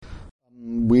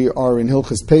We are in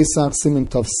Hilchas Pesach, Siman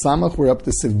Tov Samach. We're up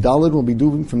to Siv Daled. We'll be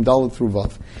doing from Daled through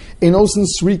Vav. Enosin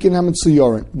Srikin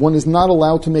Hametsuyorin. One is not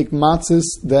allowed to make matzahs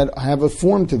that have a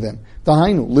form to them.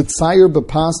 Dahainu Litzayer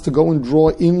Bepas, to go and draw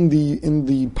in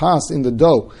the pas, in the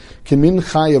dough. Kimin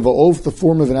Chayav Ov, the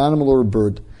form of an animal or a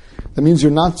bird. That means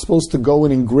you're not supposed to go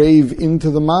and engrave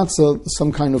into the matzah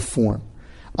some kind of form.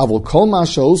 Avol Kol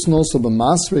Masha Osnosa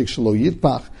B'Masrek Shelo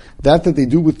Yitpach. That they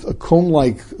do with a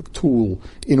comb-like tool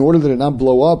in order that it not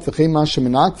blow up. They make holes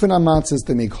in the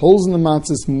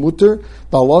matzahs, mutter.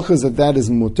 The halacha is that is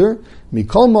mutter.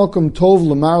 Mikol makom tov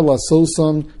lamar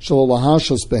lasosam shelo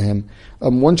lahashos behem.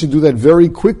 One should do that very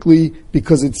quickly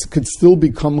because it could still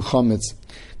become chametz.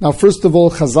 Now, first of all,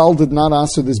 Chazal did not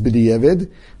answer this b'di'evid,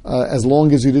 as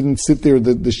long as you didn't sit there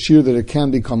the shear that it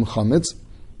can become chametz.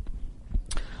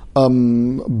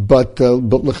 But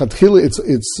lechatchila,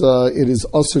 it is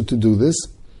usher to do this.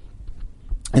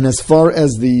 And as far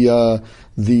as the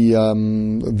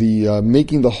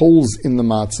making the holes in the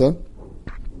matzah,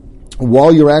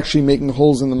 while you're actually making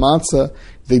holes in the matzah,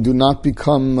 they do not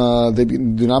become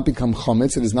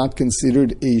chametz. It is not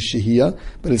considered a shehiyah,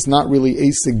 but it's not really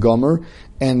a sigomer.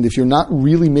 And if you're not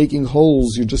really making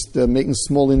holes, you're just making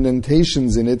small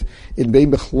indentations in it. It may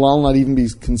bechlal not even be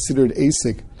considered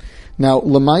asik. Now,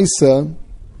 Lamaisa,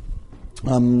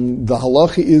 the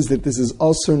halacha is that this is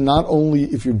also not only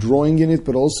if you're drawing in it,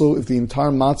 but also if the entire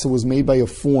matzah was made by a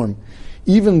form.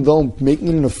 Even though making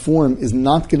it in a form is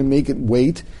not going to make it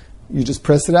weight, you just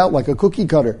press it out like a cookie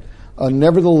cutter.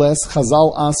 Nevertheless,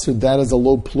 Chazal answered that as a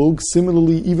low plug.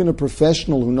 Similarly, even a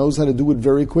professional who knows how to do it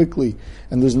very quickly,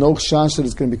 and there's no chash that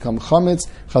it's going to become chametz,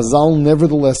 Chazal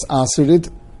nevertheless answered it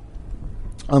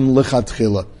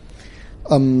lechatchila.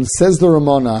 Says the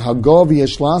Ramana, Hagav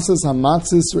yeshlasas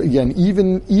hamatzis. Again,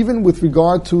 even with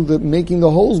regard to the making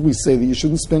the holes, we say that you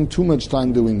shouldn't spend too much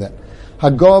time doing that.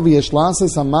 Hagav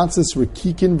yeshlasas hamatzis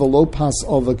rekikin velo pas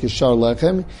ova kishar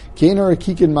lechem keiner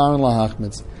rekikin maran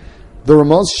lahachmitz. The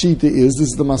Ramaz Shita is, this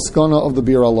is the maskana of the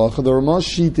Bir Halacha, the Ramaz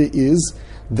Shita is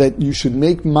that you should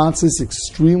make matzahs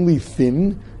extremely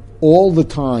thin all the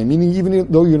time, meaning even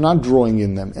though you're not drawing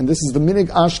in them. And this is the minig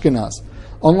Ashkenaz.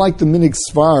 Unlike the minig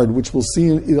Sfard, which we'll see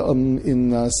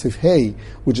in Seif,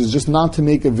 which is just not to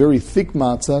make a very thick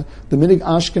matzah, the minig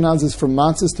Ashkenaz is for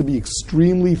matzahs to be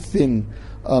extremely thin.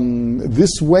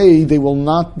 This way, they will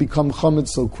not become chametz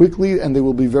so quickly, and they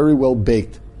will be very well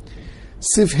baked.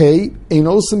 Sif Hey,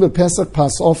 Einosim bePesach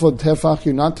pas ofod tefach.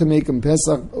 You're not to make in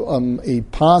Pesach a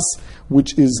pas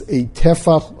which is a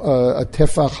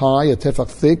tefach high, a tefach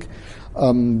thick.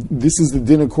 This is the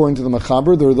din according to the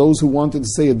Mechaber. There are those who wanted to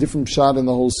say a different pshat in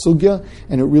the whole sugya,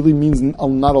 and it really means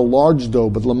not a large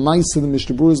dough. But Lamaisa, the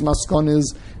Mishnah Berurah's maskan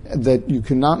is that you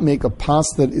cannot make a pas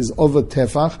that is of a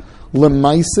tefach.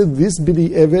 Lamaisa, this bidi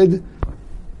eved.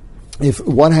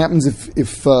 What happens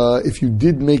if you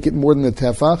did make it more than a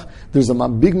tefach? There's a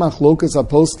big machlokas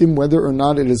aposkim whether or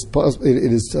not it is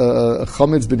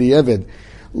chametz b'di'eved.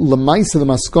 Lamaisa, the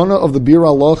maskana of the Bir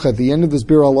Halacha, at the end of this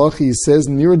Bir Halacha, he says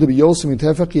near the biyosim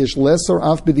tefach yesh lesser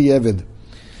af b'di'eved.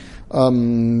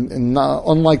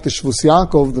 Unlike the Shvus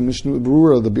Yaakov, the Mishnah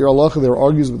Berurah, the Bir Halacha, there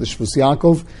argues with the Shvus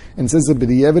Yaakov and says that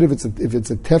b'di'eved, if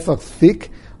it's a tefach thick,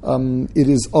 it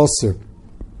is aser.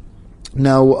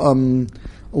 Now.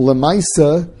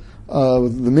 Lemaisa,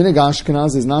 the minig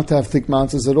Ashkenaz is not to have thick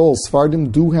matzahs at all.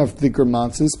 Sfardim do have thicker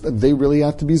matzahs, but they really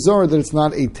have to be zor that it's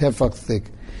not a tefach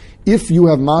thick. If you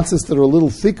have matzahs that are a little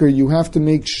thicker, you have to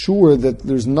make sure that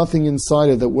there's nothing inside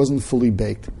it that wasn't fully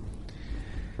baked.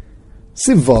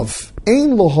 Sivav,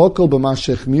 ein lohokol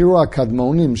b'mashechmiru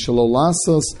akadmonim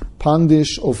shalolasos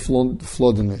pandish or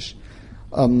flodimish.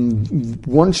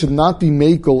 One should not be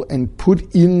makel and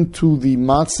put into the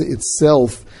matzah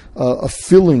itself a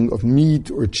filling of meat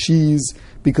or cheese,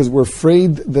 because we're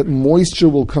afraid that moisture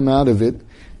will come out of it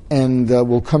and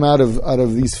will come out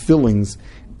of these fillings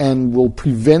and will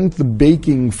prevent the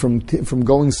baking from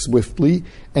going swiftly.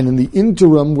 And in the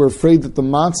interim, we're afraid that the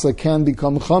matzah can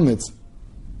become chametz.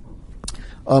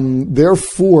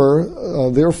 Therefore,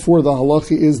 the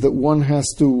halacha is that one has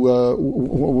to.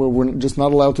 We're just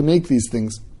not allowed to make these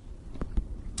things.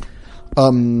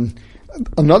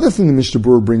 Another thing the Mishnah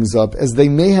Berurah brings up, as they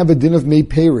may have a din of mei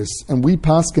peris, and we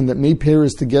paskin that mei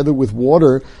peris together with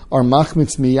water are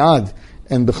machmitz miyad,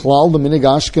 and b'chlal the minig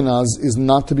Ashkenaz is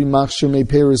not to be machshir mei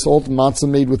peris, all matzah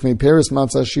made with mei peris,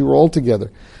 matzah shira altogether.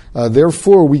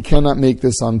 Therefore, we cannot make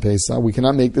this on Pesach. We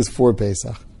cannot make this for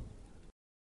Pesach.